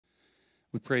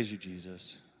We praise you,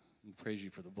 Jesus. We praise you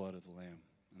for the blood of the Lamb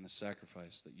and the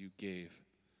sacrifice that you gave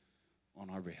on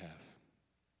our behalf.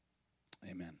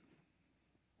 Amen.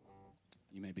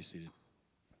 You may be seated.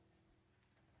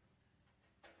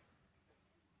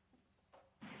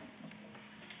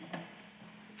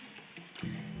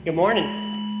 Good morning.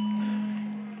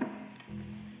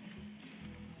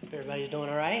 Hope everybody's doing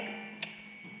all right.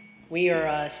 We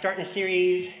are starting a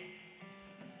series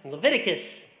in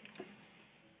Leviticus.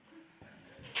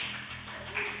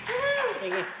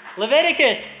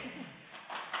 Leviticus!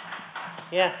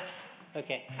 Yeah,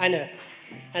 okay. I know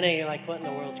you're like, what in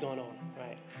the world's going on,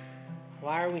 right?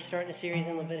 Why are we starting a series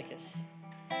in Leviticus?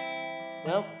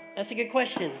 Well, that's a good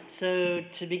question. So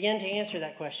to begin to answer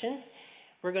that question,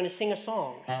 we're going to sing a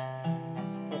song,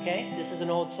 okay? This is an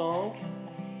old song.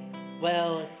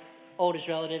 Well, old is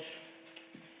relative.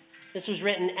 This was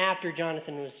written before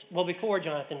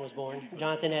Jonathan was born.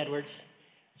 Jonathan Edwards.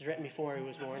 It was written before he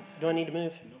was born. Do I need to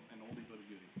move? An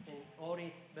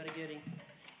oldie but a goodie.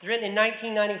 It was written in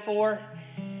 1994.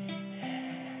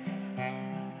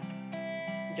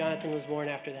 Jonathan was born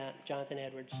after that, Jonathan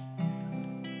Edwards.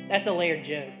 That's a layered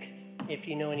joke, if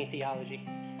you know any theology.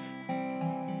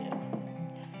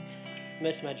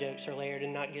 Most of my jokes are layered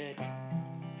and not good.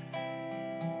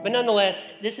 But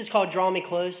nonetheless, this is called Draw Me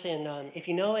Close, and if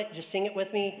you know it, just sing it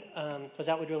with me, because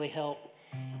that would really help.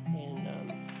 And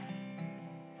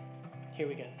here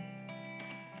we go.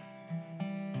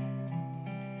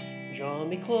 Draw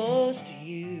me close to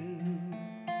you.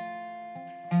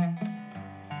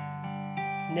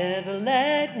 Never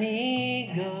let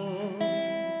me go.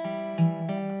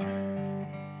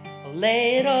 I'll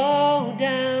lay it all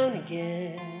down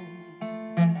again.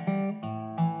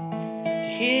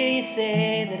 Hear you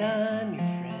say that I'm your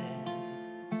friend.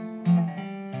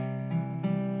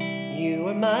 You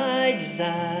are my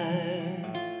desire.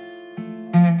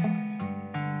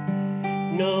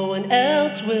 No one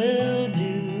else will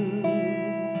do.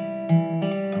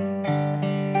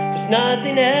 'Cause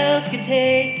nothing else could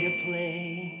take your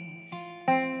place.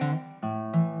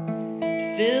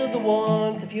 To feel the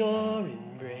warmth of your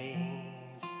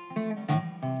embrace.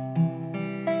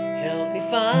 Help me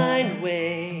find a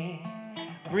way.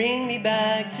 Bring me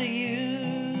back to you.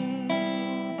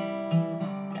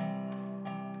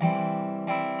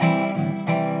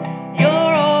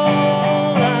 You're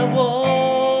all I want.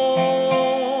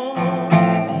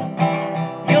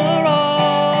 You're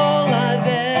all I've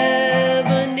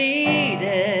ever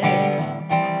needed.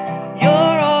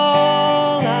 You're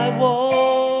all I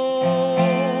want.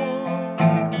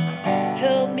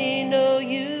 Help me know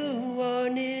you are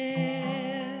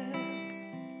near.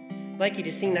 I'd like you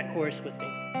to sing that chorus with me.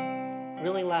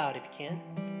 Really loud if you can.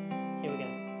 Here we go.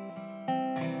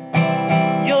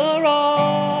 You're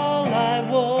all I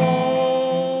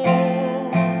want.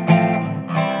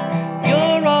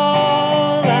 You're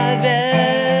all I've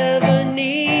ever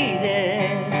needed.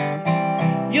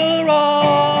 You're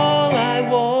all I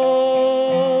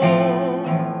want.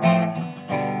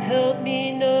 Help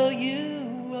me know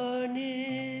you are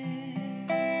near.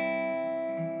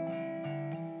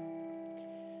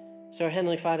 So our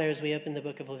Heavenly Father, as we open the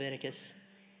book of Leviticus,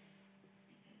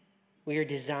 we are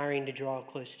desiring to draw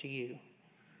close to you.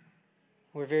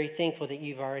 We're very thankful that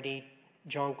you've already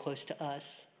drawn close to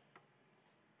us.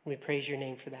 We praise your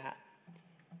name for that.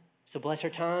 So bless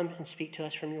our time and speak to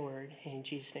us from your word. And in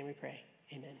Jesus' name we pray.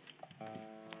 Amen.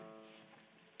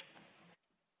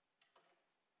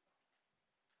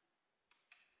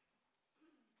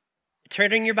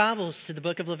 Turning your Bibles to the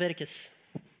book of Leviticus.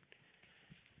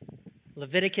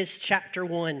 Leviticus chapter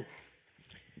 1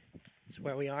 is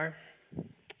where we are.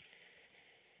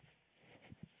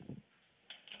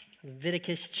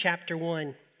 Leviticus chapter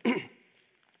 1. And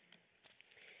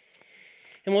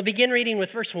we'll begin reading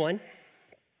with verse 1.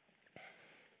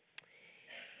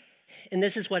 And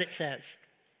this is what it says.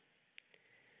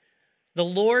 The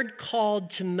Lord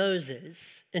called to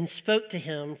Moses and spoke to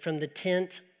him from the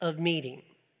tent of meeting.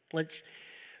 Let's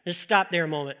just stop there a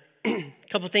moment. A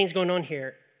couple things going on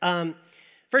here.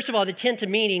 First of all, the tent of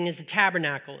meeting is the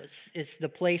tabernacle. It's the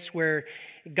place where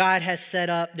God has set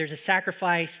up. There's a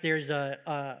sacrifice. There's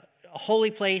a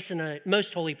holy place and a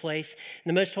most holy place. And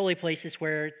the most holy place is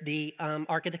where the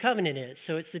Ark of the Covenant is.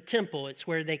 So it's the temple. It's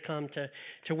where they come to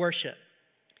worship.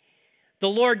 The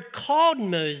Lord called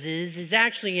Moses is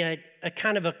actually a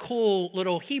kind of a cool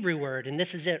little Hebrew word. And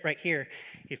this is it right here,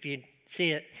 if you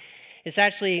see it. It's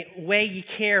actually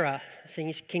Wayikera.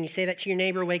 So can you say that to your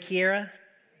neighbor, Wayikera?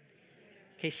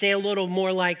 Okay, say a little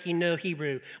more like you know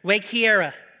Hebrew.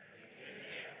 Wayikera.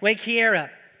 Wayikera.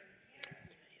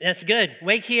 That's good.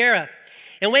 Wayikera.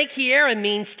 And Wayikera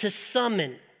means to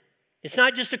summon. It's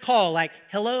not just a call like,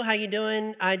 hello, how you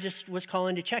doing? I just was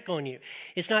calling to check on you.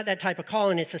 It's not that type of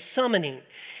calling, it's a summoning.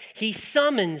 He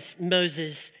summons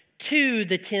Moses to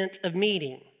the tent of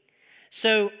meeting.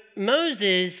 So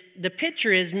Moses, the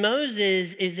picture is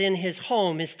Moses is in his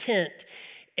home, his tent,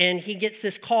 and he gets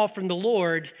this call from the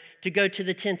Lord to go to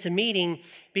the tent of meeting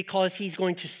because he's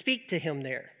going to speak to him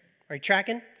there. Are you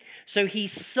tracking? So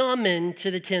he's summoned to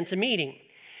the tent of meeting.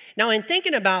 Now, in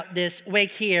thinking about this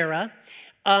Wakiera,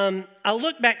 I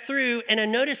look back through and I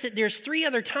notice that there's 3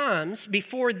 other times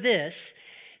before this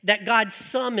that God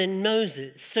summoned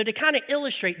Moses. So to kind of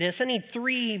illustrate this, I need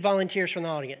 3 volunteers from the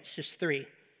audience, just 3.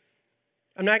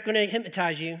 I'm not going to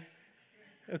hypnotize you,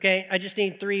 okay? I just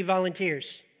need 3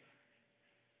 volunteers.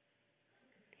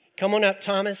 Come on up,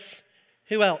 Thomas.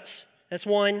 Who else? That's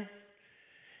 1.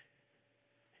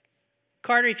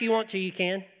 Carter, if you want to, you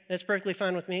can. That's perfectly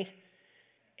fine with me.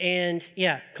 And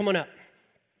yeah, come on up.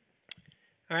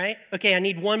 All right? Okay, I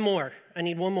need 1 more.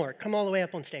 Come all the way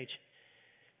up on stage.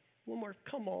 1 more,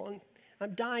 come on.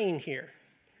 I'm dying here.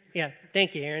 Yeah,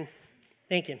 thank you, Aaron.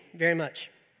 Thank you very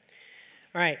much.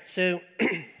 All right, so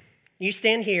you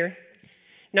stand here.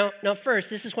 Now, first,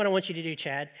 this is what I want you to do,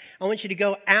 Chad. I want you to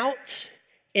go out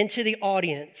into the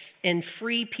audience and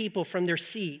free people from their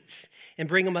seats and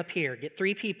bring them up here. Get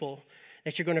 3 people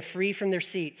that you're going to free from their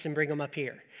seats and bring them up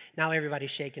here. Now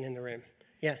everybody's shaking in the room.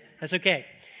 Yeah, that's okay.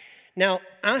 Now,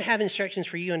 I'll have instructions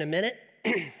for you in a minute.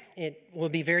 It will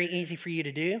be very easy for you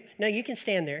to do. No, you can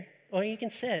stand there, or you can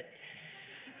sit.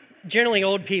 Generally,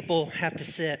 old people have to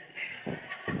sit.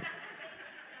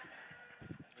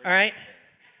 All right?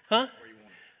 Huh?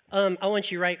 I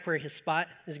want you right where his spot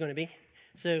is going to be.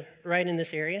 So right in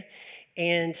this area.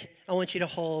 And I want you to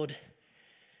hold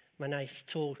my nice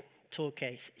tool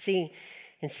case. See,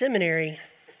 in seminary,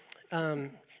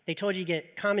 they told you to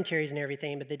get commentaries and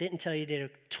everything, but they didn't tell you to get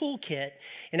a toolkit.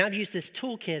 And I've used this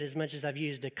toolkit as much as I've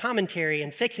used a commentary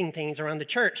and fixing things around the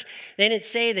church. They didn't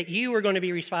say that you were going to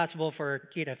be responsible for,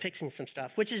 fixing some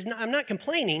stuff, which is, I'm not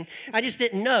complaining. I just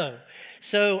didn't know.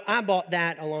 So I bought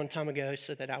that a long time ago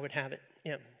so that I would have it.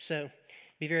 Yeah. So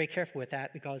be very careful with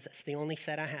that because that's the only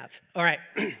set I have. All right.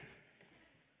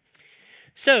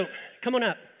 So come on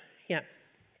up. Yeah.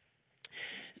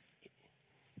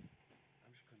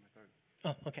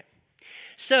 Oh, okay.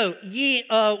 So,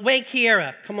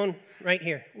 Wakiera, come on right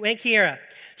here. Wakiera.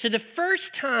 So the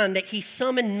first time that he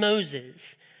summoned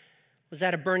Moses was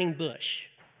at a burning bush.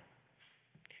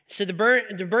 So the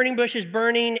burning bush is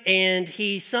burning, and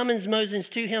he summons Moses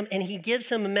to him, and he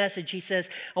gives him a message. He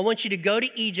says, I want you to go to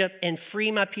Egypt and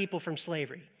free my people from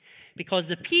slavery. Because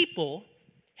the people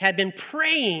had been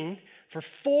praying for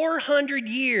 400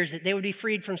 years that they would be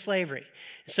freed from slavery.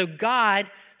 So God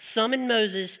summoned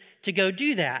Moses to go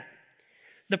do that.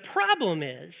 The problem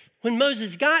is, when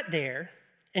Moses got there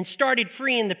and started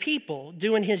freeing the people,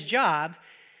 doing his job,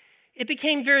 it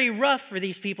became very rough for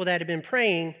these people that had been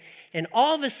praying, and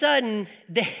all of a sudden,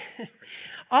 they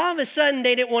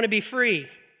didn't want to be free.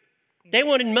 They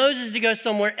wanted Moses to go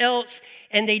somewhere else,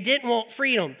 and they didn't want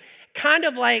freedom. Kind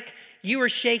of like you were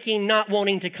shaking not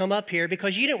wanting to come up here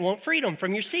because you didn't want freedom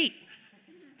from your seat.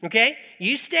 Okay?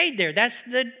 You stayed there.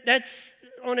 That's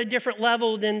on a different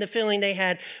level than the feeling they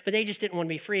had, but they just didn't want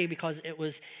to be free because it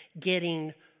was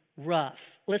getting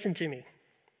rough. Listen to me.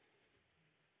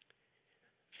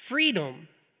 Freedom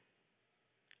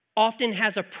often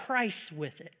has a price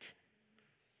with it,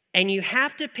 and you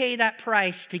have to pay that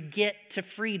price to get to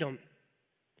freedom.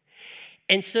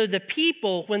 And so the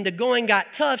people, when the going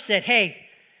got tough, said, hey,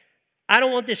 I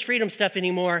don't want this freedom stuff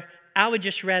anymore. I would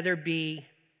just rather be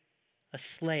a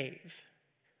slave.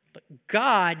 But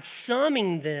God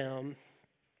summoned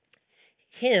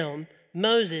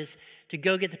Moses, to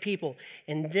go get the people.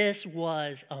 And this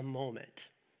was a moment.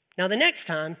 Now, the next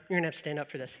time, you're going to have to stand up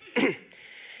for this.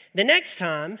 The next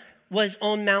time was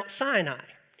on Mount Sinai.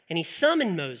 And he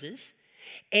summoned Moses,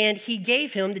 and he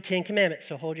gave him the 10 Commandments.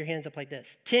 So hold your hands up like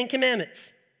this. 10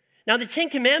 Commandments. Now, the 10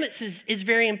 Commandments is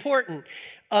very important.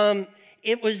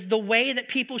 It was the way that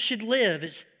people should live.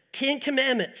 It's 10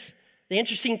 Commandments. The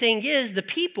interesting thing is the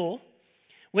people,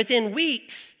 within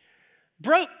weeks,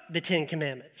 broke the 10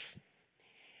 Commandments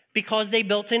because they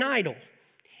built an idol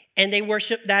and they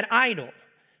worshiped that idol.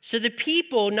 So the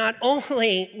people not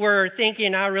only were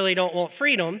thinking, I really don't want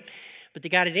freedom, but they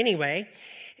got it anyway.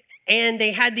 And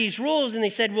they had these rules and they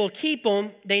said, we'll keep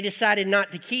them. They decided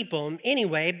not to keep them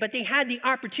anyway, but they had the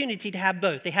opportunity to have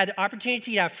both. They had the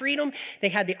opportunity to have freedom. They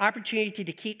had the opportunity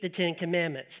to keep the 10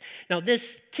 Commandments. Now,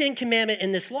 this 10 Commandment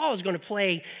and this law is going to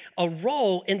play a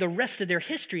role in the rest of their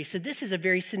history. So this is a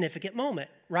very significant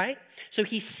moment, right? So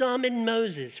he summoned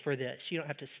Moses for this. You don't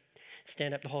have to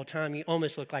stand up the whole time. You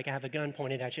almost look like I have a gun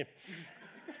pointed at you.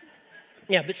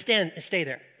 Yeah, but stay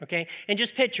there, okay? And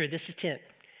just picture, this is tent.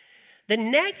 The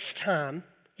next time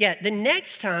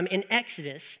in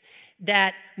Exodus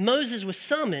that Moses was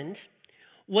summoned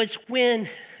was when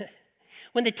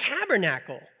the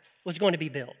tabernacle was going to be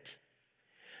built.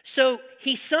 So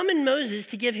he summoned Moses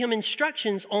to give him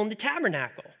instructions on the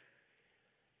tabernacle.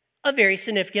 A very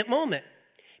significant moment,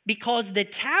 because the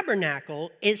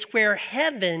tabernacle is where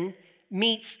heaven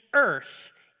meets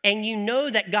earth, and you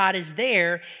know that God is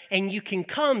there, and you can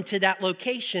come to that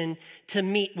location to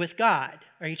meet with God.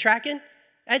 Are you tracking?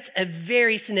 That's a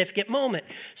very significant moment.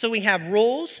 So we have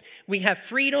rules, we have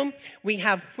freedom, we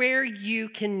have where you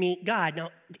can meet God. Now,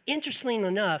 interestingly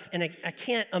enough, and I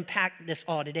can't unpack this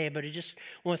all today, but I just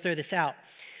want to throw this out.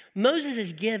 Moses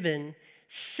is given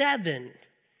 7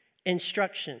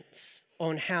 instructions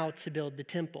on how to build the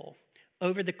temple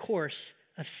over the course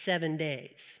of 7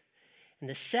 days. And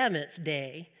the 7th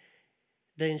day,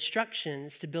 the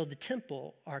instructions to build the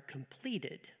temple are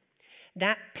completed.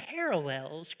 That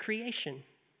parallels creation,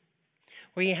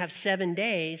 where you have 7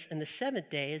 days, and the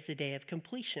 7th day is the day of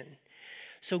completion.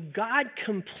 So God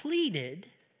completed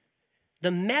the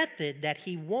method that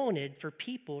he wanted for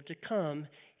people to come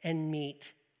and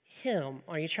meet him.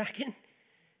 Are you tracking?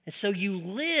 And so you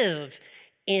live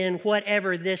in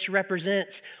whatever this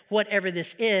represents, whatever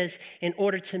this is, in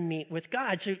order to meet with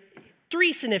God. So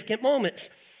 3 significant moments.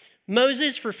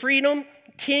 Moses for freedom,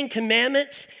 10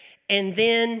 commandments, and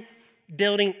then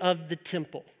building of the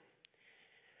temple.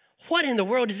 What in the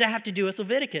world does that have to do with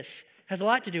Leviticus? It has a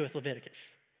lot to do with Leviticus.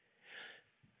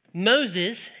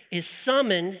 Moses is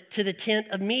summoned to the tent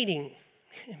of meeting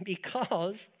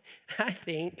because I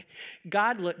think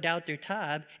God looked out through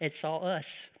time and saw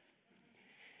us.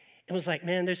 It was like,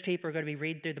 man, those people are going to be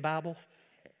reading through the Bible.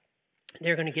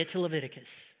 They're going to get to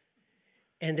Leviticus,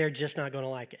 and they're just not going to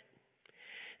like it.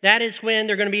 That is when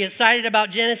they're going to be excited about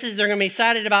Genesis. They're going to be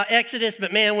excited about Exodus.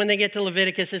 But man, when they get to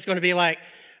Leviticus, it's going to be like,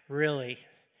 really?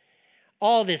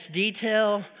 All this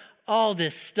detail, all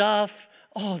this stuff,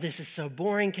 oh, this is so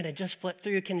boring. Can I just flip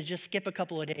through? Can I just skip a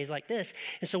couple of days like this?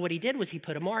 And so what he did was he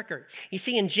put a marker. You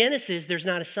see, in Genesis, there's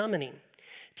not a summoning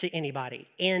to anybody.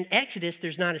 In Exodus,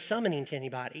 there's not a summoning to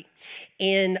anybody.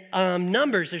 In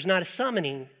Numbers, there's not a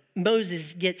summoning.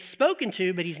 Moses gets spoken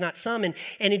to, but he's not summoned.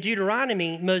 And in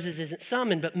Deuteronomy, Moses isn't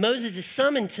summoned. But Moses is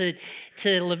summoned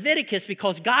to Leviticus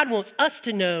because God wants us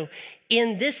to know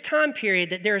in this time period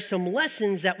that there are some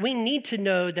lessons that we need to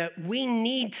know, that we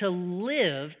need to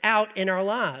live out in our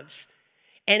lives.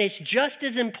 And it's just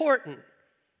as important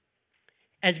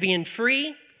as being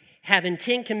free, having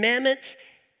 10 commandments,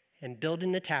 and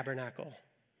building the tabernacle.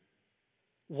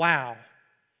 Wow.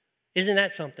 Isn't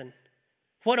that something?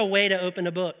 What a way to open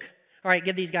a book. All right,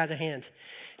 give these guys a hand.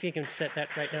 If you can set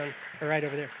that right down, or right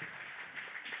over there.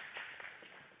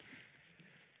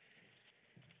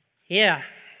 Yeah.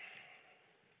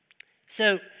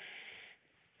 So,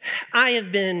 I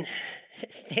have been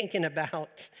thinking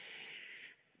about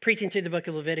preaching through the book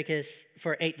of Leviticus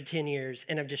for 8 to 10 years,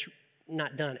 and I've just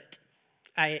not done it.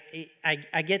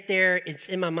 I get there, it's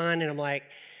in my mind, and I'm like,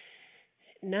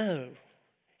 no.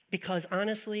 Because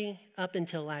honestly, up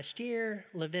until last year,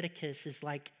 Leviticus is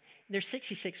like, there's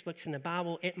 66 books in the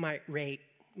Bible. It might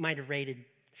have rated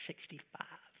 65,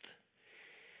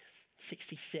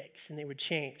 66, and they would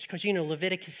change. Because,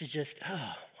 Leviticus is just,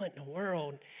 oh, what in the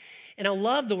world? And I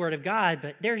love the Word of God,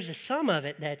 but there's just some of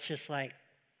it that's just like,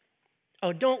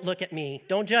 oh, don't look at me.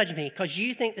 Don't judge me, because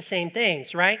you think the same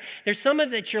things, right? There's some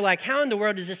of it you're like, how in the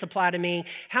world does this apply to me?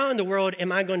 How in the world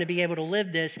am I going to be able to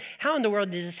live this? How in the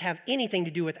world does this have anything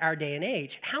to do with our day and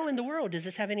age? How in the world does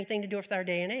this have anything to do with our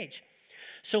day and age?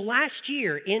 So last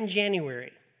year in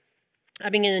January,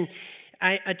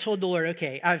 I told the Lord,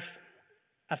 okay, I've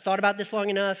thought about this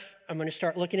long enough. I'm going to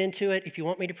start looking into it. If you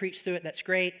want me to preach through it, that's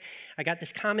great. I got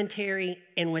this commentary,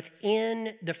 and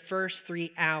within the first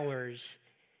 3 hours,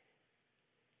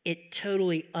 it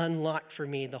totally unlocked for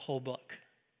me the whole book.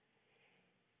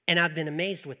 And I've been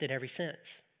amazed with it ever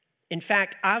since. In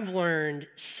fact, I've learned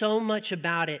so much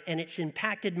about it, and it's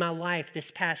impacted my life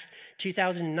this past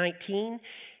 2019,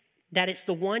 that it's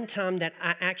the one time that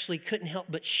I actually couldn't help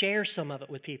but share some of it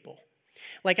with people.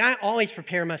 Like, I always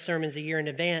prepare my sermons a year in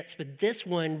advance, but this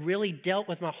one really dealt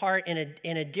with my heart in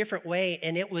a different way.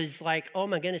 And it was like, oh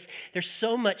my goodness, there's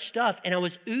so much stuff. And I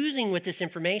was oozing with this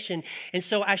information. And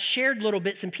so I shared little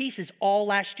bits and pieces all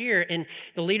last year. And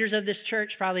the leaders of this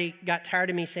church probably got tired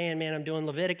of me saying, man, I'm doing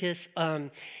Leviticus,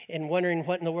 and wondering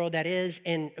what in the world that is.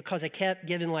 And because I kept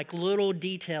giving like little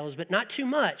details, but not too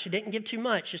much. I didn't give too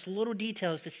much, just little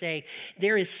details to say,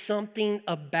 there is something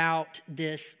about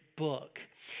this book.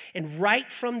 And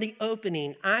right from the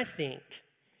opening, I think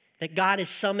that God is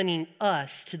summoning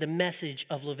us to the message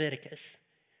of Leviticus.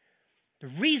 The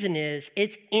reason is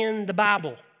it's in the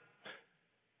Bible.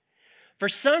 For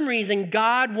some reason,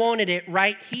 God wanted it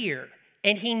right here.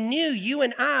 And he knew you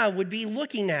and I would be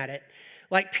looking at it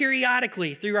like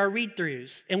periodically through our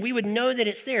read-throughs. And we would know that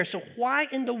it's there. So why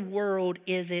in the world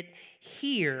is it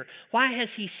here? Why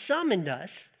has he summoned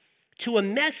us to a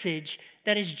message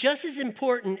that is just as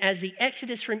important as the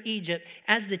Exodus from Egypt,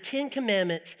 as the Ten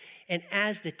Commandments, and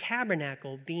as the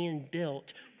tabernacle being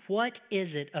built? What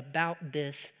is it about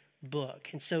this book?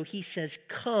 And so he says,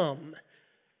 come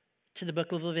to the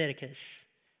book of Leviticus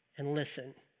and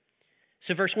listen.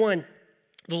 So verse 1,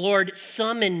 the Lord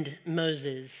summoned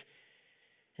Moses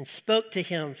and spoke to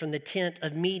him from the tent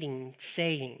of meeting,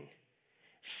 saying,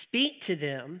 speak to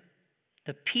them,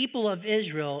 the people of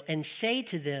Israel, and say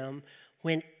to them,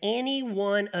 when any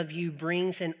one of you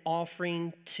brings an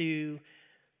offering to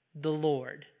the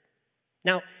Lord.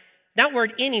 Now, that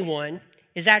word anyone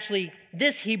is actually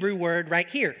this Hebrew word right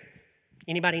here.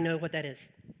 Anybody know what that is?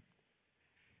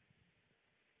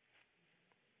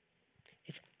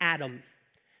 It's Adam.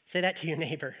 Say that to your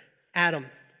neighbor. Adam.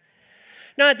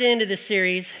 Now, at the end of this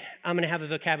series, I'm going to have a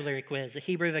vocabulary quiz, a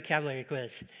Hebrew vocabulary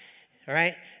quiz. All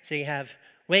right? So you have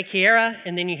Wekiera,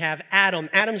 and then you have Adam.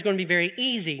 Adam's going to be very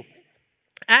easy.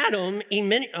 Adam,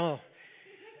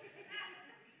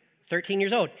 13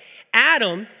 years old.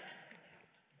 Adam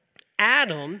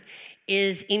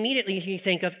is immediately, you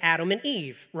think of Adam and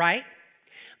Eve, right?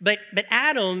 But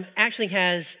Adam actually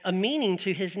has a meaning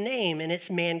to his name, and it's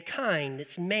mankind,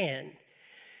 it's man.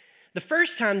 The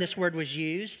first time this word was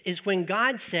used is when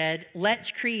God said, let's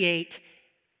create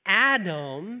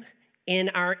Adam in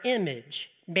our image,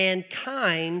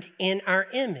 mankind in our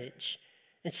image.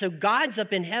 And so God's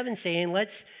up in heaven saying,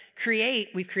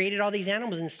 we've created all these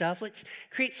animals and stuff. Let's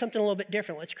create something a little bit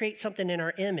different. Let's create something in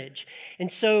our image.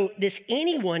 And so this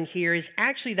anyone here is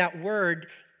actually that word,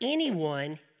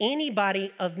 anyone,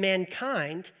 anybody of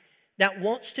mankind that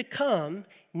wants to come,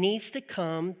 needs to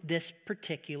come this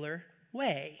particular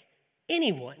way.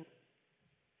 Anyone.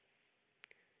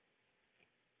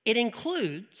 It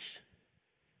includes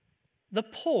the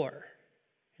poor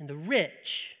and the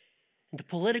rich and the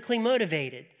politically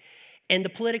motivated and the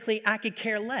politically I could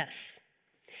care less.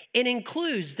 It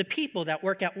includes the people that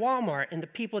work at Walmart and the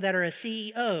people that are a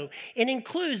CEO. It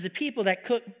includes the people that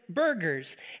cook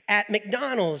burgers at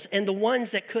McDonald's and the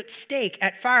ones that cook steak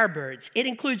at Firebirds. It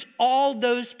includes all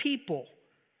those people.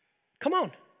 Come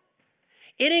on.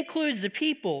 It includes the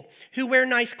people who wear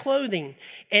nice clothing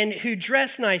and who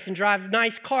dress nice and drive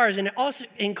nice cars. And it also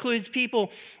includes people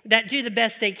that do the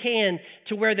best they can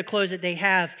to wear the clothes that they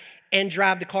have and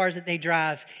drive the cars that they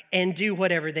drive and do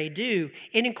whatever they do.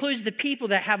 It includes the people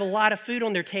that have a lot of food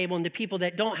on their table and the people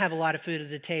that don't have a lot of food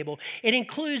at the table. It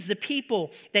includes the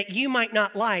people that you might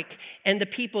not like and the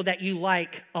people that you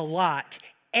like a lot.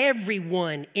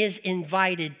 Everyone is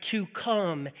invited to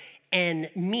come and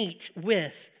meet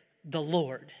with the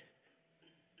Lord.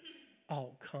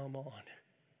 Oh, come on.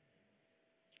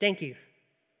 Thank you.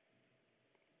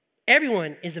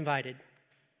 Everyone is invited.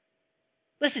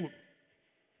 Listen,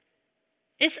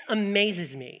 it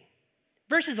amazes me.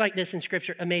 Verses like this in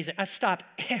Scripture, amazing. I stop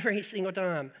every single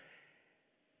time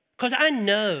because I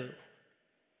know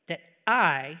that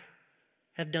I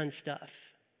have done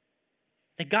stuff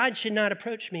that God should not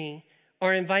approach me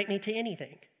or invite me to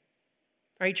anything.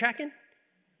 Are you tracking?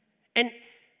 And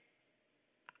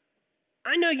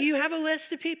I know you have a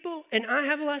list of people, and I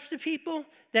have a list of people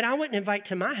that I wouldn't invite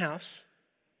to my house.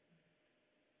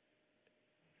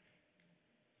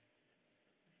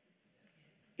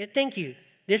 Thank you.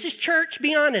 This is church,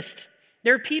 be honest.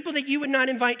 There are people that you would not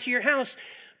invite to your house.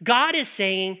 God is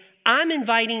saying, I'm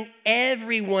inviting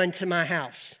everyone to my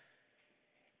house.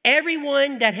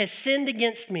 Everyone that has sinned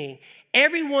against me.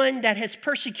 Everyone that has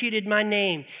persecuted my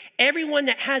name, everyone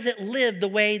that hasn't lived the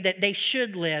way that they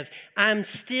should live, I'm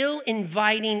still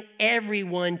inviting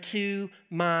everyone to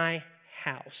my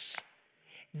house.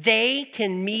 They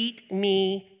can meet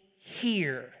me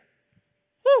here.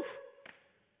 Woo!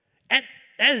 That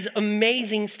is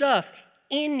amazing stuff.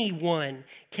 Anyone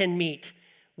can meet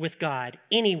with God.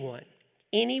 Anyone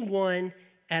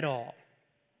at all.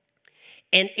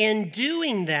 And in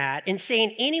doing that, and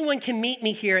saying anyone can meet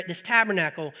me here at this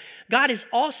tabernacle, God is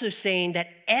also saying that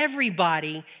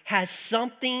everybody has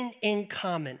something in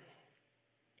common.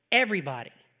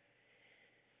 Everybody.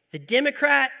 The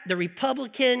Democrat, the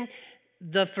Republican,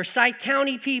 the Forsyth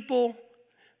County people,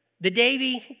 the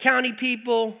Davie County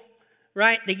people,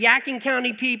 right? The Yadkin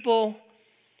County people,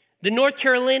 the North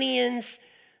Carolinians,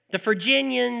 the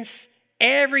Virginians,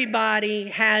 Everybody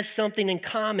has something in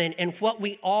common, and what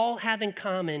we all have in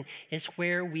common is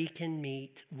where we can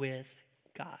meet with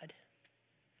God.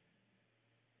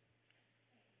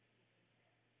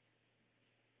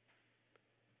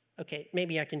 Okay,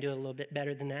 maybe I can do a little bit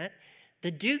better than that. The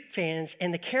Duke fans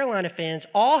and the Carolina fans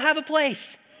all have a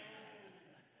place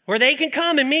where they can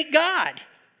come and meet God.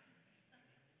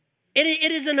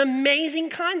 It is an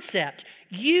amazing concept.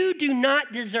 You do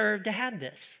not deserve to have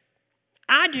this.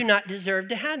 I do not deserve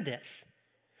to have this.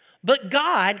 But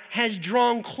God has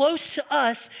drawn close to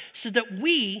us so that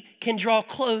we can draw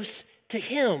close to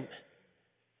him.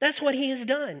 That's what he has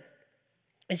done.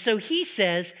 And so he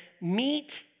says,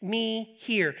 meet me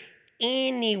here.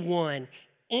 Anyone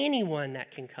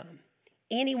that can come.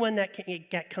 Anyone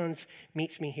that comes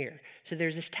meets me here. So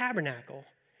there's this tabernacle.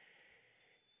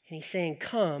 And he's saying,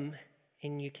 come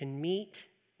and you can meet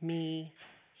me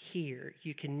here.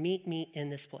 You can meet me in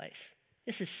this place.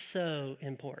 This is so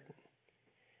important.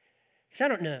 Because I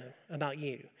don't know about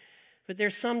you, but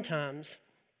there's sometimes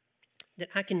that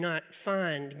I cannot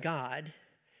find God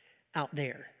out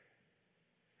there.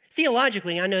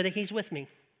 Theologically, I know that he's with me.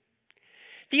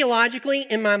 Theologically,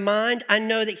 in my mind, I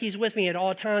know that he's with me at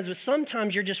all times, but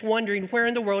sometimes you're just wondering, where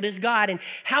in the world is God and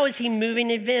how is he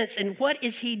moving events and what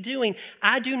is he doing?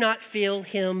 I do not feel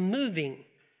him moving.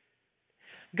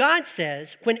 God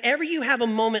says, whenever you have a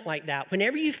moment like that,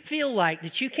 whenever you feel like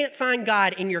that you can't find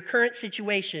God in your current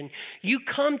situation, you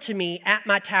come to me at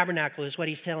my tabernacle, is what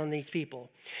he's telling these people.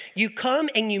 You come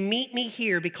and you meet me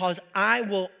here because I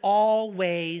will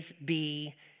always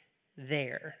be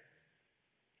there.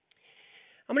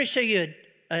 I'm going to show you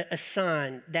a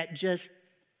sign that just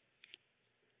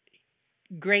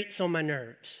grates on my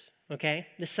nerves, okay?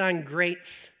 The sign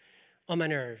grates on my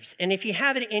nerves. And if you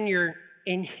have it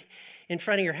in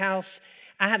front of your house,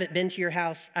 I haven't been to your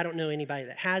house. I don't know anybody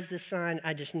that has this sign.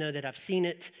 I just know that I've seen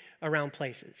it around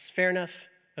places. Fair enough?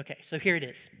 Okay, so here it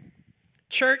is.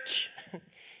 Church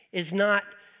is not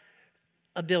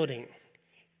a building.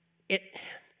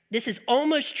 This is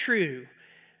almost true,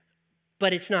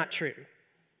 but it's not true.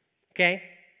 Okay?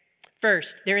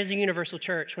 First, there is a universal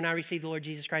church. When I received the Lord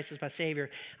Jesus Christ as my Savior,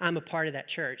 I'm a part of that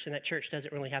church, and that church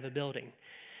doesn't really have a building.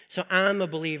 So I'm a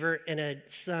believer and a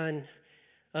son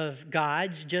of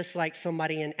God's, just like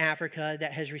somebody in Africa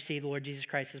that has received the Lord Jesus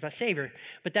Christ as my Savior.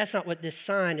 But that's not what this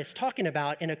sign is talking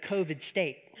about in a COVID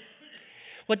state.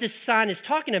 What this sign is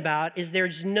talking about is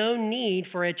there's no need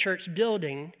for a church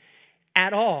building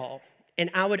at all. And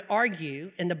I would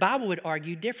argue, and the Bible would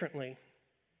argue differently.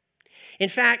 In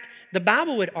fact, the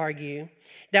Bible would argue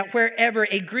that wherever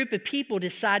a group of people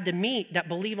decide to meet that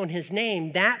believe on his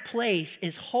name, that place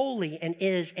is holy and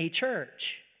is a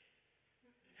church.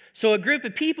 So a group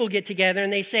of people get together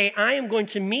and they say, I am going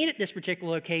to meet at this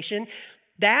particular location.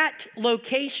 That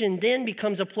location then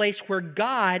becomes a place where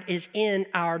God is in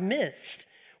our midst,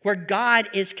 where God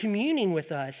is communing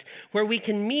with us, where we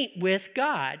can meet with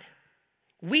God.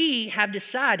 We have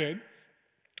decided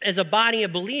as a body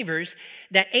of believers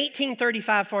that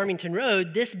 1835 Farmington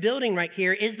Road, this building right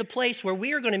here, is the place where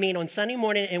we are going to meet on Sunday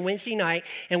morning and Wednesday night,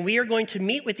 and we are going to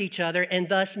meet with each other and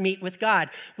thus meet with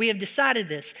God. We have decided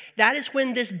this. That is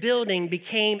when this building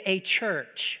became a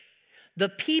church. The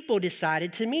people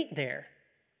decided to meet there.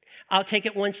 I'll take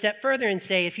it one step further and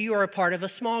say, if you are a part of a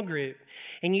small group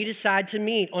and you decide to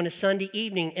meet on a Sunday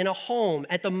evening in a home,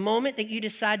 at the moment that you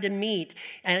decide to meet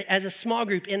as a small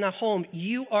group in the home,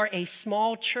 you are a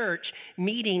small church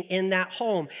meeting in that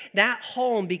home. That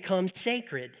home becomes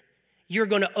sacred. You're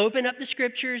going to open up the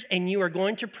scriptures and you are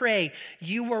going to pray.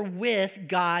 You are with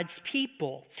God's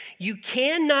people. You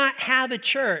cannot have a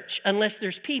church unless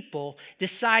there's people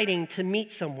deciding to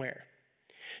meet somewhere.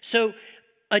 So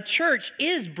a church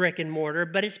is brick and mortar,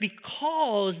 but it's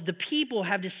because the people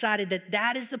have decided that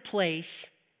that is the place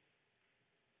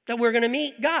that we're going to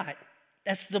meet God.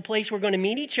 That's the place we're going to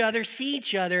meet each other, see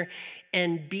each other,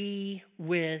 and be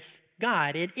with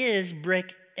God. It is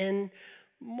brick and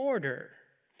mortar.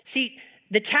 See,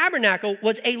 the tabernacle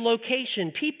was a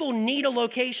location. People need a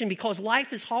location because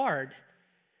life is hard.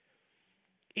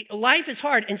 Life is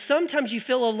hard, and sometimes you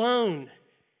feel alone.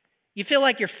 You feel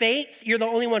like you're the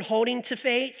only one holding to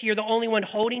faith. You're the only one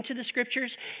holding to the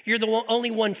scriptures. You're the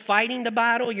only one fighting the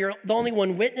battle. You're the only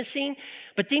one witnessing.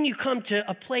 But then you come to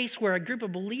a place where a group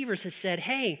of believers has said,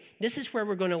 hey, this is where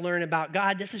we're going to learn about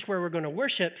God. This is where we're going to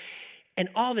worship. And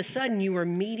all of a sudden you are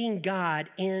meeting God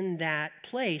in that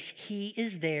place. He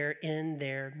is there in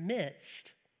their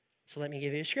midst. So let me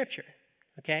give you a scripture,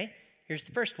 okay? Here's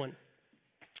the first one.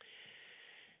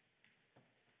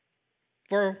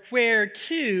 For where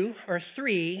 2 or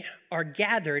 3 are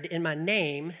gathered in my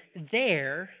name,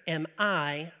 there am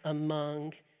I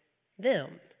among them.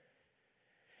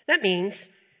 That means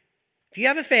if you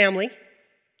have a family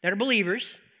that are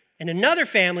believers and another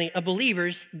family of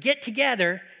believers get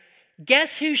together,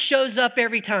 guess who shows up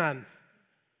every time?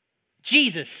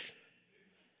 Jesus.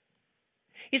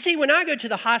 You see, when I go to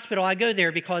the hospital, I go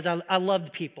there because I love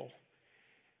the people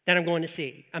that I'm going to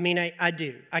see. I mean, I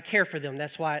do. I care for them.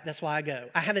 That's why I go.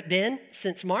 I haven't been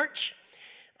since March.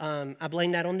 I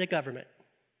blame that on the government.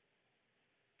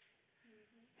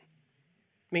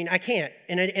 I mean, I can't.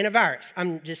 In a virus,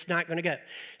 I'm just not going to go.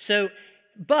 So,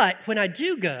 but when I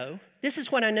do go, this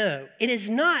is what I know. It is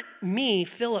not me,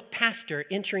 Philip Pastor,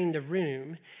 entering the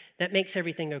room that makes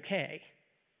everything okay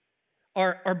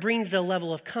or brings a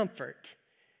level of comfort.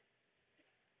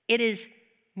 It is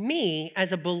me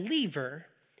as a believer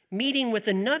meeting with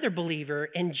another believer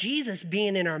and Jesus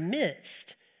being in our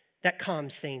midst that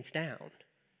calms things down.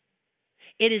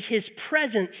 It is his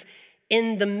presence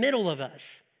in the middle of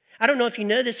us. I don't know if you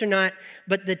know this or not,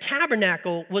 but the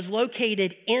tabernacle was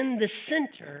located in the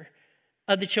center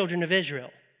of the children of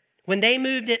Israel. When they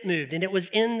moved, it moved, and it was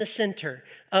in the center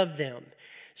of them.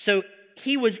 So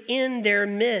he was in their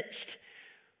midst.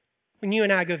 When you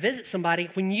and I go visit somebody,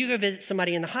 when you go visit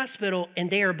somebody in the hospital and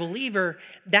they are a believer,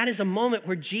 that is a moment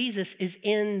where Jesus is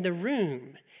in the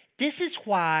room. This is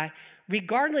why,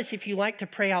 regardless if you like to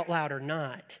pray out loud or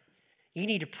not, you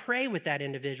need to pray with that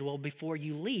individual before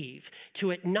you leave to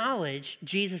acknowledge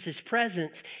Jesus'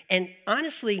 presence and,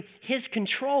 honestly, his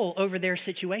control over their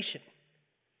situation.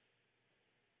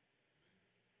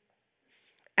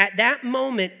 At that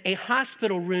moment, a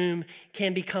hospital room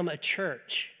can become a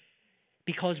church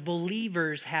because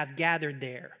believers have gathered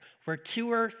there. Where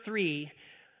 2 or 3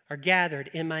 are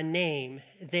gathered in my name,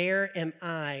 there am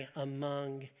I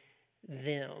among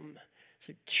them.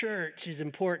 So church is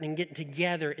important and getting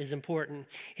together is important.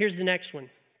 Here's the next one.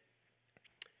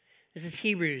 This is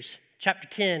Hebrews chapter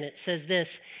 10. It says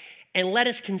this, and let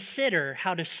us consider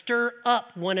how to stir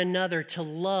up one another to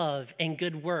love and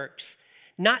good works,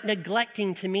 not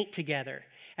neglecting to meet together,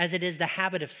 as it is the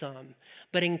habit of some,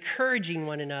 but encouraging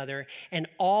one another, and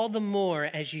all the more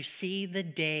as you see the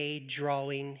day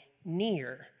drawing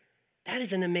near. That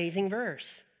is an amazing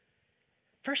verse.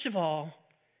 First of all,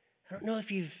 I don't know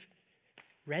if you've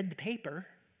read the paper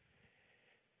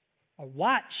or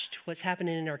watched what's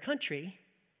happening in our country,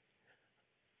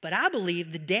 but I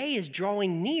believe the day is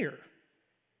drawing near.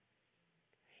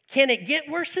 Can it get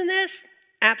worse than this?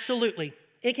 Absolutely.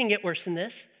 It can get worse than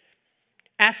this.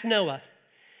 Ask Noah.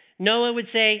 Noah would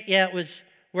say, yeah, it was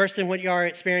worse than what you are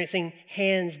experiencing,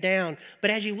 hands down. But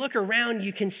as you look around,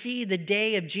 you can see the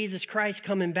day of Jesus Christ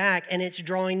coming back, and it's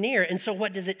drawing near. And so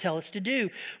what does it tell us to do?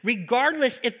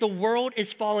 Regardless if the world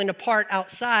is falling apart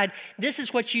outside, this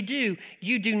is what you do.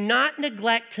 You do not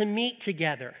neglect to meet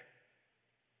together,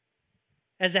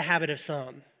 as the habit of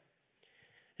some.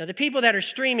 Now, the people that are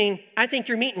streaming, I think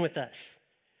you're meeting with us.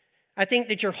 I think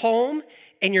that you're home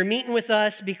and you're meeting with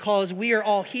us because we are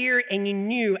all here and you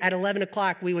knew at 11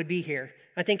 o'clock we would be here.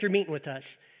 I think you're meeting with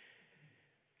us.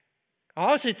 I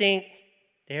also think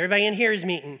that everybody in here is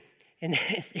meeting. And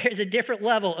there's a different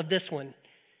level of this one.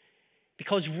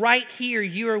 Because right here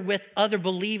you are with other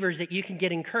believers that you can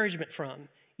get encouragement from.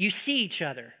 You see each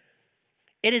other.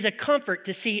 It is a comfort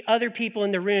to see other people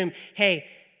in the room. Hey,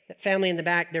 that family in the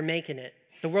back, they're making it.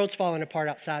 The world's falling apart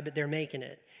outside, but they're making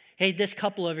it. Hey, this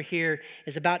couple over here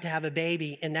is about to have a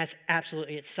baby, and that's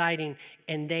absolutely exciting,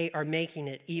 and they are making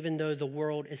it, even though the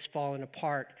world is falling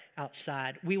apart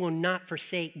outside. We will not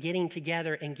forsake getting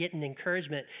together and getting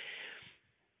encouragement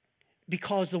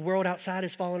because the world outside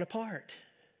is falling apart.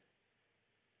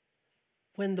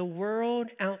 When the world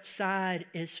outside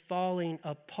is falling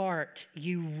apart,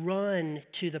 you run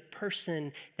to the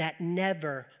person that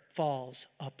never falls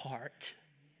apart.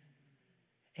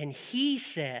 And he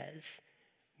says,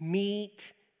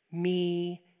 meet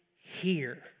me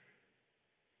here.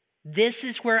 This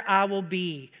is where I will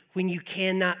be when you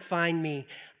cannot find me.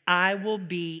 I will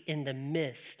be in the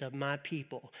midst of my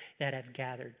people that have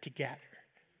gathered together.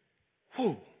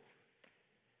 Whew.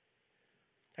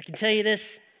 I can tell you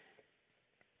this,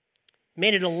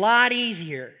 made it a lot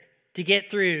easier to get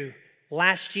through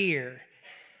last year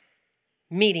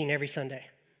meeting every Sunday.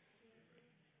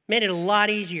 Made it a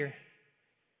lot easier.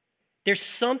 There's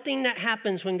something that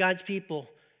happens when God's people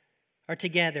are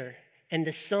together, and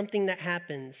the something that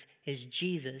happens is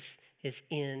Jesus is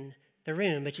in the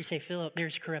room. But you say, Philip,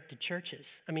 there's corrupted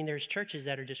churches. I mean, there's churches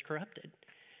that are just corrupted.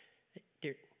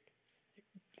 They're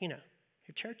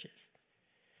churches.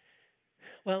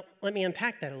 Well, let me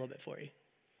unpack that a little bit for you.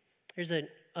 There's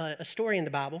a story in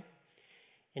the Bible,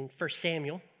 in 1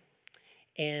 Samuel,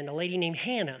 and a lady named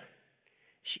Hannah.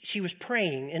 She was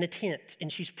praying in a tent,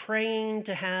 and she's praying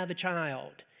to have a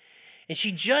child. And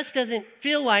she just doesn't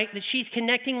feel like that she's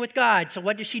connecting with God. So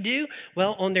what does she do?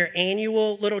 Well, on their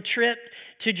annual little trip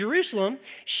to Jerusalem,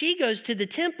 she goes to the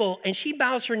temple, and she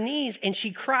bows her knees, and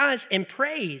she cries and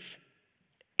prays.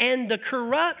 And the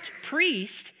corrupt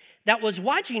priest that was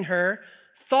watching her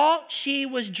thought she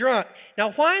was drunk.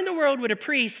 Now, why in the world would a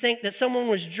priest think that someone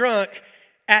was drunk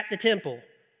at the temple?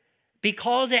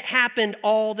 Because it happened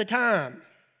all the time.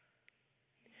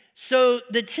 So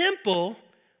the temple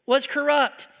was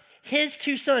corrupt. His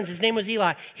two sons, his name was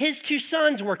Eli, his two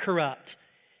sons were corrupt.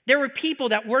 There were people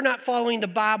that were not following the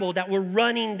Bible that were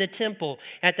running the temple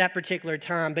at that particular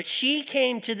time. But she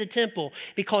came to the temple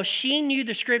because she knew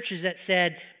the scriptures that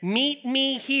said, meet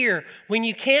me here. When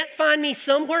you can't find me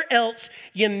somewhere else,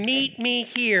 you meet me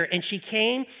here. And she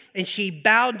came and she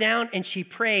bowed down and she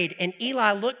prayed. And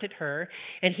Eli looked at her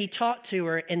and he talked to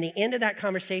her. And the end of that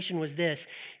conversation was this: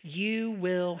 you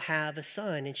will have a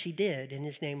son. And she did. And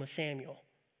his name was Samuel.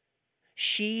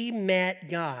 She met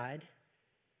God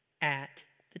at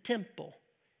the temple,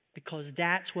 because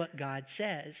that's what God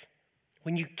says.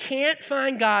 When you can't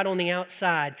find God on the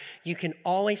outside, you can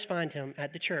always find him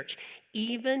at the church,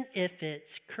 even if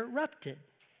it's corrupted.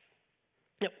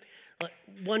 Now,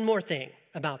 one more thing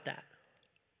about that.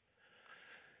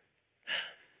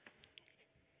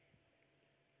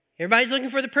 Everybody's looking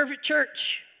for the perfect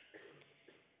church.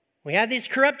 We have this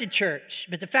corrupted church,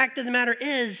 but the fact of the matter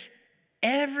is,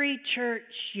 every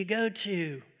church you go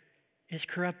to is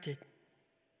corrupted.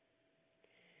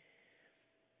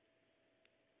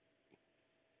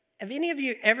 Have any of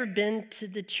you ever been to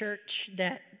the church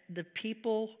that the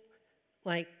people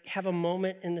have a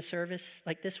moment in the service?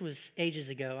 Like, this was ages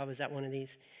ago. I was at one of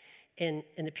these. And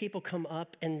the people come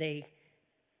up and they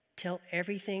tell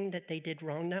everything that they did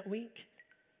wrong that week.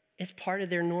 It's part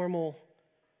of their normal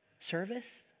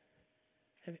service.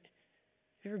 Have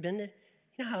you ever been to,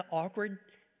 you know how awkward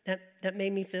that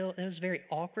made me feel? It was very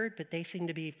awkward, but they seemed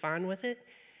to be fine with it.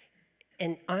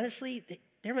 And honestly,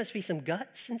 there must be some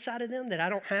guts inside of them that I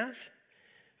don't have,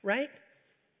 right?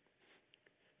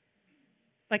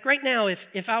 Like right now,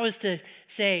 if I was to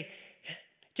say,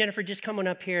 Jennifer, just come on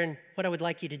up here, and what I would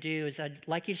like you to do is I'd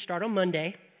like you to start on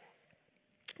Monday.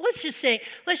 Let's just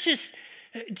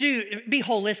be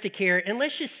holistic here, and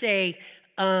let's just say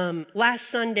last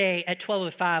Sunday at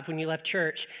 12:05 when you left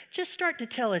church, just start to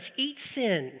tell us each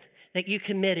sin that you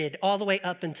committed all the way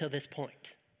up until this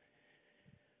point.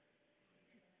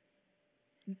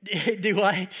 Do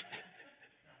what?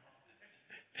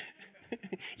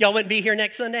 Y'all wouldn't be here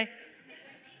next Sunday?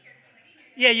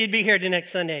 Yeah, you'd be here the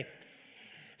next Sunday.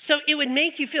 So it would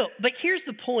make you feel, but here's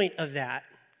the point of that.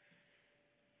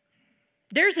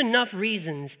 There's enough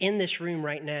reasons in this room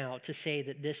right now to say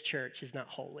that this church is not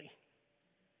holy.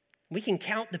 We can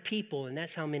count the people, and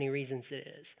that's how many reasons it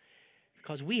is.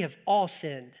 Because we have all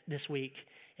sinned this week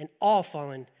and all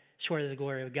fallen short of the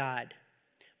glory of God.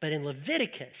 But in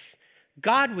Leviticus,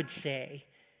 God would say,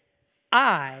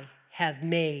 I have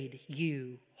made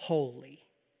you holy.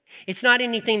 It's not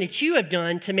anything that you have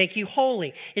done to make you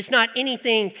holy. It's not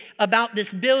anything about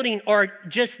this building or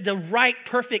just the right,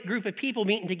 perfect group of people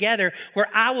meeting together where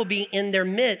I will be in their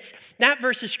midst. That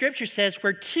verse of scripture says,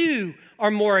 where two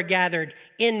or more are gathered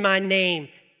in my name,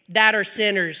 that are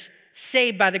sinners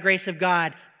saved by the grace of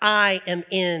God, I am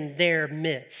in their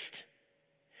midst.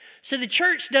 So the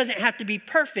church doesn't have to be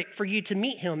perfect for you to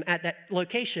meet him at that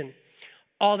location.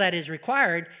 All that is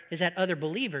required is that other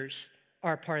believers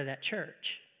are a part of that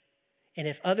church. And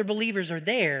if other believers are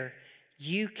there,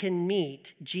 you can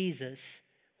meet Jesus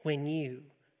when you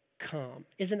come.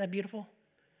 Isn't that beautiful?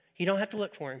 You don't have to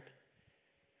look for him.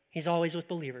 He's always with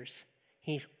believers.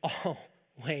 He's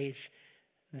always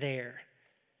there.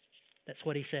 That's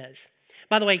what he says.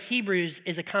 By the way, Hebrews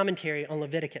is a commentary on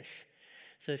Leviticus.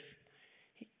 So if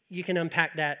you can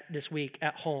unpack that this week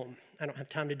at home. I don't have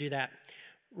time to do that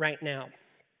right now.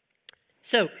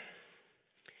 So,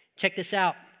 check this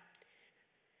out.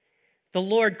 The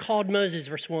Lord called Moses,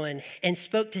 verse 1, and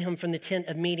spoke to him from the tent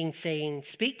of meeting, saying,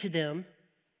 speak to them,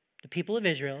 the people of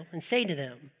Israel, and say to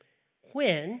them,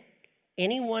 when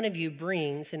any one of you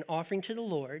brings an offering to the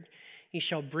Lord, you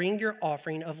shall bring your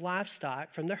offering of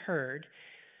livestock from the herd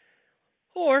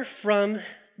or from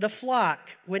the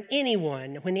flock. When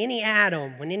any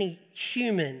Adam, when any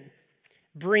human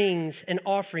brings an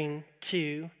offering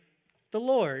to the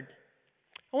Lord.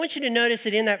 I want you to notice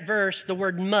that in that verse, the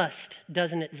word must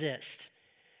doesn't exist.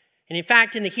 And in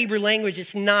fact, in the Hebrew language,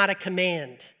 it's not a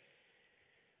command.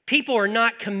 People are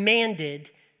not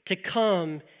commanded to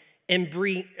come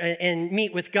and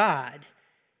meet with God,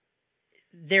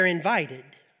 they're invited.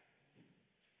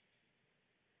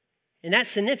 And that's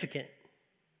significant.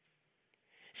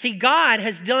 See, God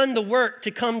has done the work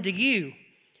to come to you,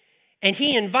 and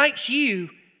he invites you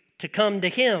to come to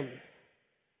him.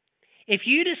 If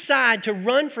you decide to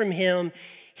run from him,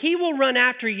 he will run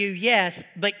after you, yes,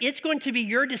 but it's going to be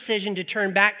your decision to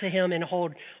turn back to him and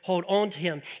hold on to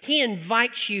him. He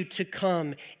invites you to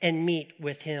come and meet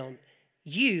with him.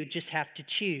 You just have to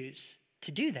choose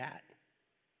to do that.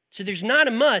 So there's not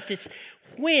a must. It's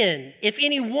when, if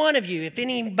any one of you, if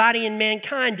anybody in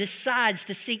mankind decides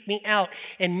to seek me out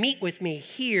and meet with me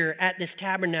here at this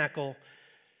tabernacle,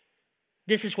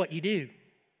 this is what you do,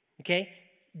 okay?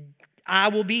 I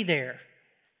will be there.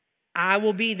 I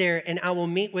will be there and I will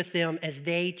meet with them as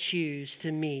they choose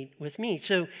to meet with me.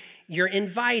 So you're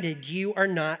invited. You are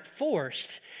not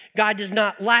forced. God does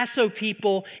not lasso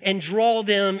people and draw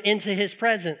them into his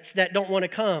presence that don't want to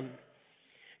come.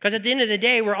 Because at the end of the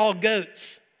day, we're all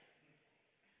goats.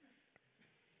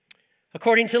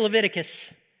 According to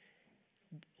Leviticus,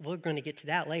 we're going to get to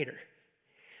that later.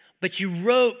 But you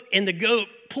rope and the goat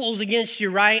pulls against you,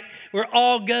 right? We're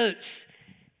all goats.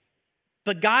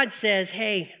 But God says,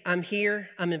 hey, I'm here.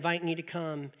 I'm inviting you to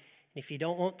come. And if you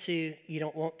don't want to, you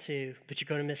don't want to, but you're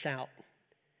going to miss out.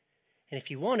 And if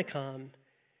you want to come,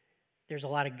 there's a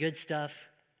lot of good stuff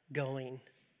going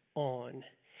on.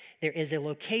 There is a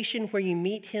location where you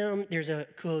meet him. There's a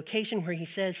location where he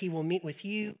says he will meet with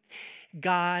you.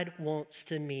 God wants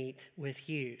to meet with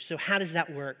you. So how does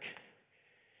that work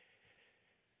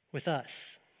with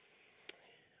us?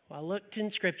 Well, I looked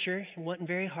in Scripture. It wasn't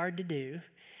very hard to do.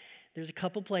 There's a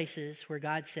couple places where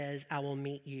God says, I will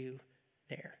meet you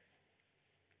there.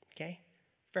 Okay?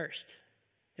 First,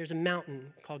 there's a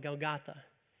mountain called Golgotha,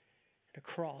 and a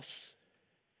cross.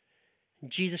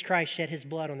 Jesus Christ shed his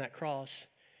blood on that cross.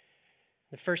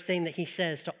 The first thing that he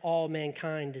says to all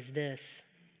mankind is this: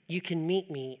 you can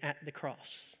meet me at the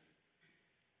cross.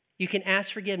 You can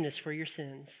ask forgiveness for your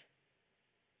sins.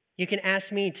 You can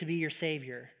ask me to be your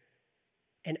Savior,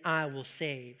 and I will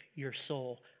save your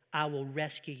soul. I will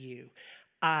rescue you.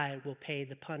 I will pay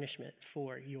the punishment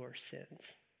for your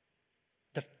sins.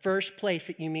 The first place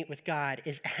that you meet with God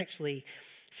is actually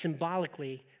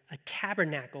symbolically a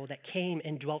tabernacle that came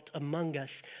and dwelt among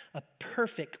us, a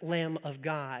perfect Lamb of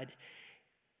God.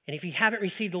 And if you haven't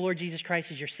received the Lord Jesus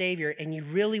Christ as your Savior and you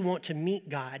really want to meet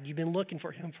God, you've been looking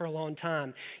for him for a long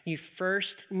time, you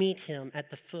first meet him at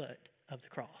the foot of the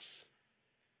cross.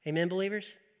 Amen,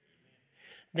 believers?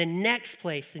 The next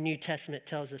place the New Testament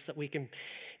tells us that we can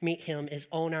meet him is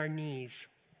on our knees.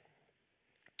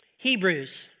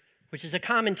 Hebrews, which is a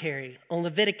commentary on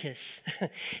Leviticus,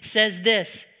 says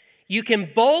this: you can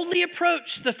boldly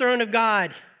approach the throne of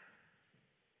God,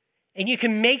 and you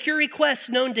can make your requests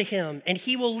known to him, and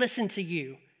he will listen to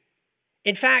you.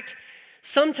 In fact,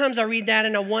 sometimes I read that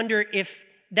and I wonder if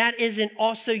that isn't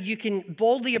also you can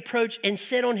boldly approach and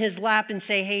sit on his lap and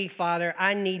say, hey, Father,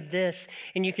 I need this.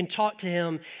 And you can talk to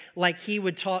him like he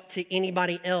would talk to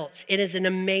anybody else. It is an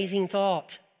amazing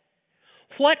thought.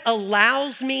 What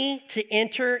allows me to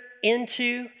enter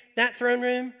into that throne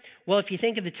room? Well, if you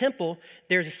think of the temple,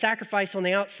 there's a sacrifice on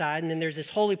the outside, and then there's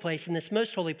this holy place and this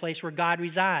most holy place where God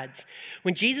resides.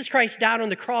 When Jesus Christ died on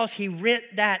the cross, he rent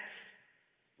that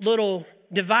little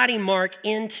dividing mark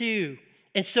in two.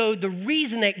 And so the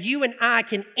reason that you and I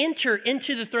can enter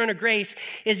into the throne of grace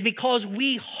is because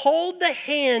we hold the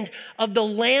hand of the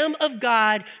Lamb of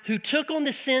God who took on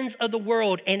the sins of the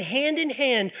world, and hand in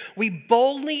hand, we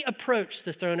boldly approach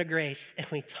the throne of grace and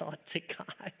we talk to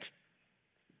God.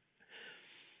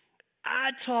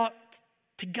 I talked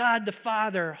to God the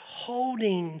Father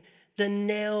holding the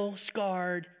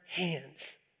nail-scarred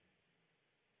hands.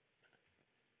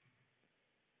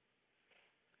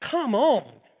 Come on.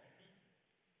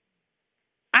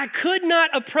 I could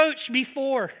not approach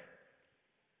before.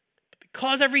 But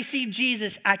because I've received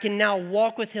Jesus, I can now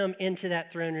walk with him into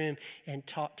that throne room and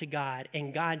talk to God.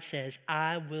 And God says,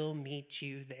 I will meet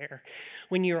you there.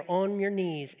 When you're on your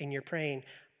knees and you're praying,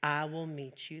 I will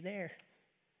meet you there.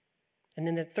 And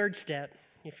then the third step,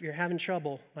 if you're having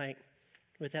trouble, like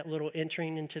with that little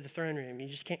entering into the throne room, you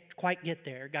just can't quite get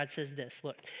there. God says this: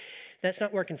 look, that's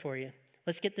not working for you.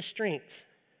 Let's get the strength,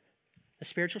 the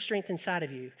spiritual strength inside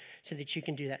of you so that you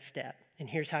can do that step. And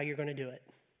here's how you're going to do it.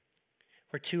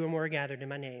 Where two or more are gathered in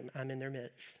my name, I'm in their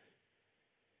midst.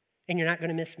 And you're not going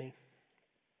to miss me.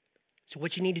 So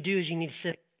what you need to do is you need to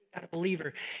sit as a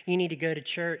believer. You need to go to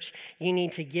church. You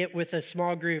need to get with a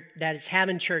small group that is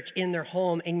having church in their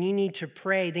home, and you need to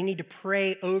pray. They need to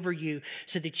pray over you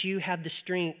so that you have the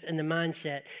strength and the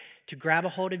mindset to grab a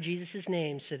hold of Jesus'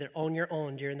 name so that on your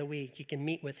own during the week, you can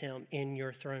meet with him in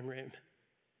your throne room.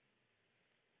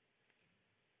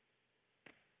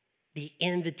 The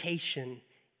invitation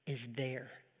is there.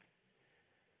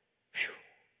 Whew.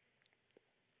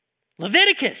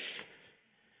 Leviticus.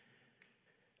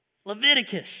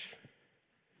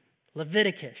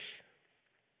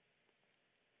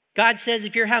 God says,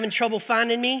 if you're having trouble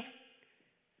finding me,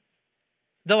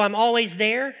 though I'm always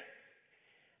there,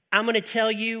 I'm going to tell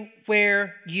you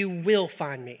where you will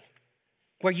find me,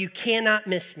 where you cannot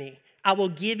miss me. I will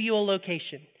give you a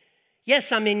location.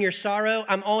 Yes, I'm in your sorrow.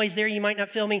 I'm always there. You might not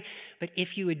feel me. But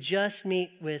if you would just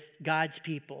meet with God's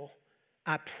people,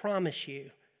 I promise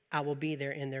you, I will be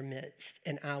there in their midst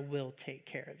and I will take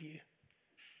care of you.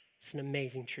 It's an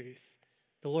amazing truth.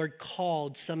 The Lord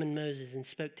summoned Moses and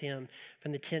spoke to him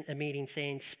from the tent of meeting,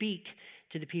 saying, speak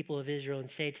to the people of Israel and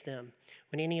say to them,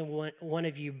 when any one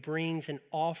of you brings an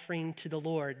offering to the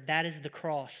Lord, that is the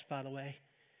cross, by the way.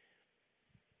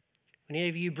 When any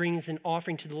of you brings an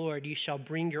offering to the Lord, you shall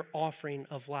bring your offering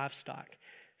of livestock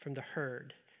from the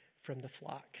herd, from the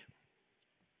flock.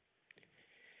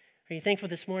 Are you thankful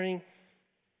this morning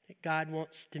that God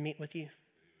wants to meet with you?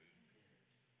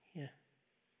 Yeah.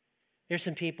 There's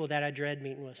some people that I dread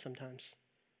meeting with sometimes.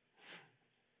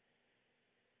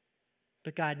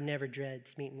 But God never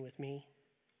dreads meeting with me.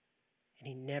 And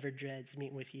he never dreads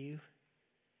meeting with you.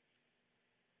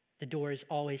 The door is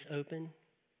always open.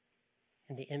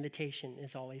 And the invitation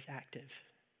is always active.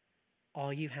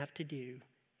 All you have to do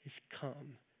is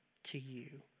come to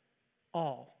you.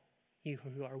 All you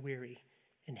who are weary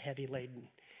and heavy laden.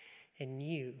 And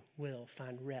you will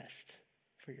find rest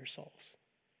for your souls.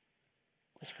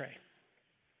 Let's pray.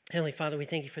 Heavenly Father, we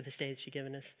thank you for this day that you've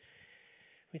given us.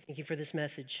 We thank you for this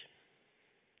message.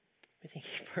 We thank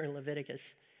you for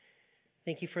Leviticus.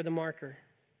 Thank you for the marker.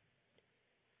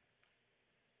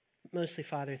 Mostly,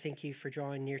 Father, thank you for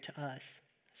drawing near to us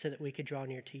so that we could draw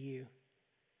near to you.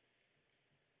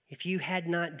 If you had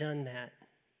not done that,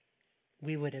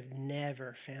 we would have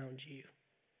never found you.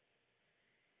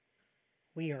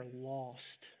 We are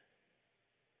lost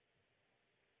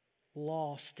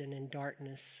and in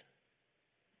darkness.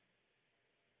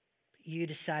 But you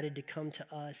decided to come to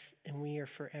us, and we are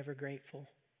forever grateful.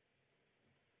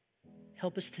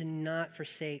 Help us to not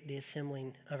forsake the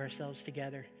assembling of ourselves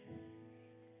together,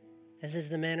 as is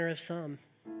the manner of some.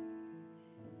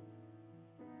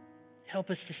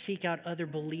 Help us to seek out other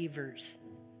believers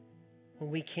when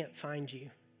we can't find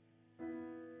you.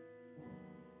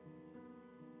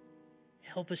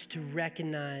 Help us to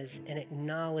recognize and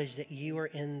acknowledge that you are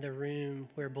in the room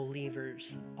where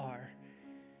believers are.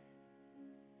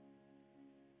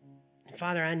 And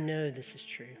Father, I know this is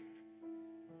true.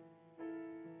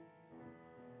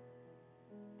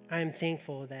 I am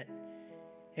thankful that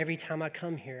every time I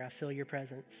come here, I feel your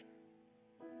presence.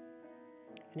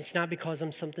 And it's not because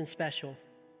I'm something special.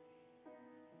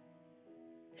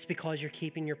 It's because you're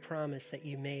keeping your promise that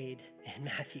you made in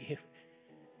Matthew.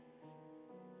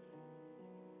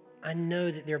 I know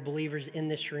that there are believers in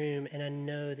this room, and I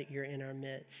know that you're in our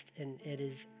midst, and it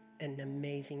is an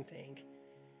amazing thing.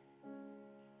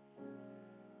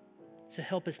 So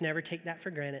help us never take that for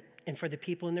granted. And for the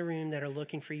people in the room that are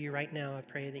looking for you right now, I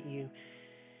pray that you,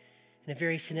 in a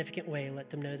very significant way, let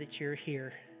them know that you're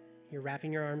here. You're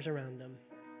wrapping your arms around them.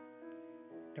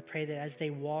 I pray that as they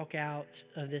walk out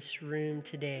of this room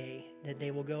today, that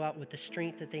they will go out with the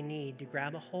strength that they need to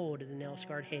grab a hold of the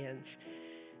nail-scarred hands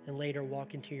and later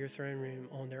walk into your throne room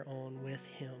on their own with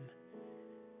him.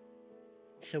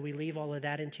 So we leave all of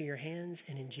that into your hands,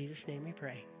 and in Jesus' name we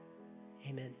pray.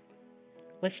 Amen.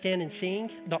 Let's stand and sing.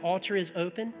 The altar is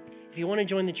open. If you want to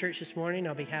join the church this morning,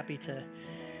 I'll be happy to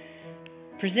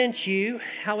present you.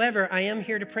 However, I am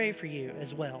here to pray for you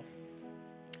as well.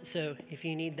 So if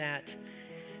you need that,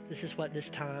 this is what this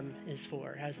time is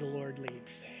for, as the Lord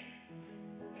leads.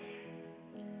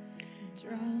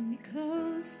 Draw me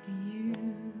close to you.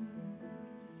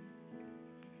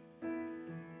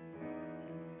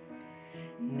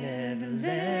 Never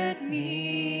let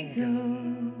me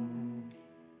go.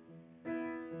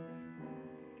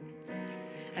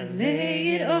 I lay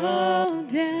it all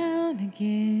down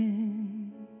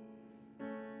again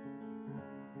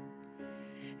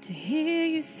to hear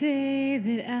you say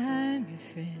that I'm your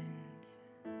friend.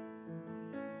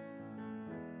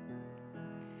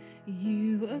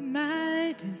 You are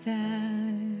my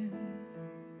desire.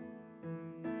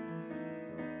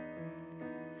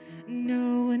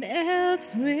 No one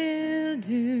else will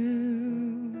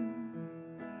do,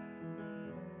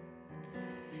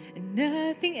 and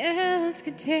nothing else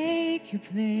could take your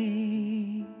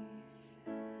place.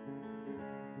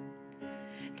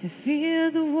 to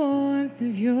feel the warmth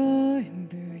of your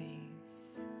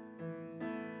embrace.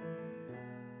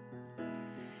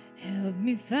 Help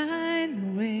me find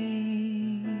the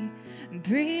way,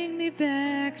 bring me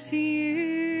back to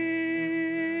you.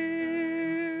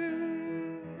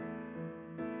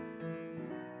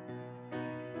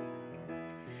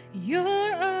 You're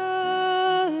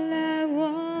all I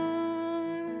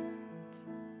want.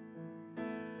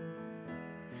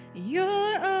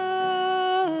 You're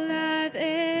all I've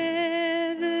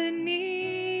ever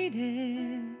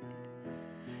needed.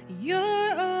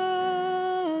 You're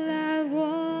all I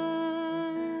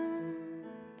want.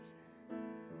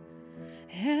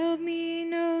 Help me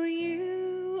know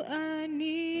you are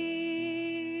near.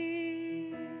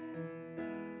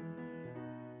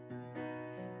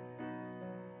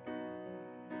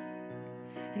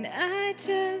 And I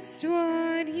just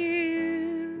want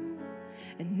you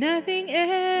and nothing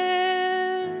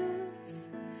else,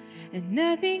 and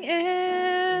nothing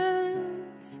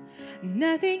else,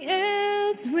 nothing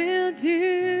else will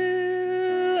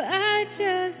do. I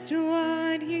just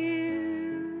want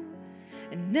you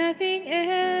and nothing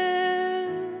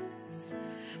else,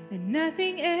 and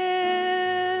nothing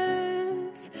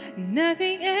else,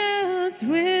 nothing else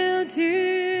will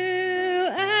do.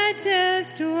 I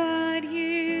just want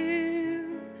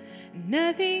you,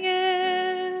 nothing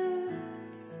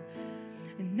else,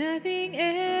 nothing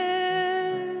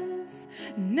else,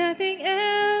 nothing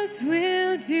else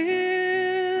will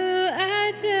do.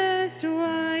 I just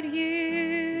want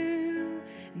you,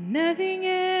 nothing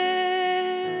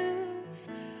else,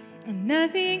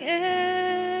 nothing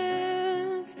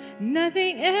else,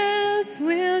 nothing else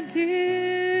will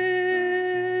do.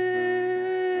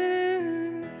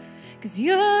 'Cause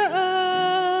you're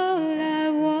all I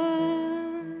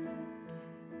want.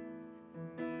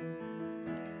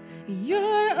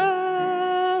 You're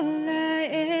all I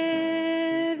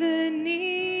ever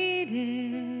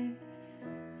needed.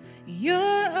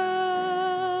 You're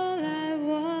all I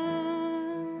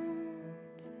want.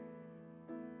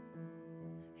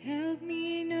 Help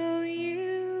me know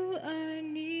you are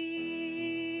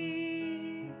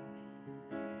near.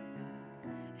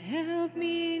 Help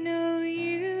me know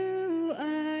you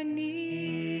are near.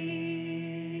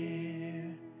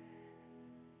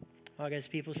 All God's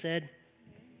people said,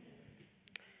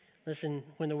 listen,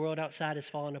 when the world outside is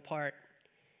falling apart,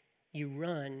 you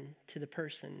run to the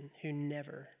person who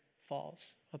never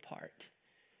falls apart.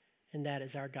 And that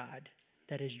is our God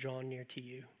that is drawn near to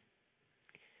you.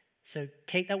 So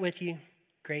take that with you.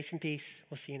 Grace and peace.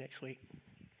 We'll see you next week.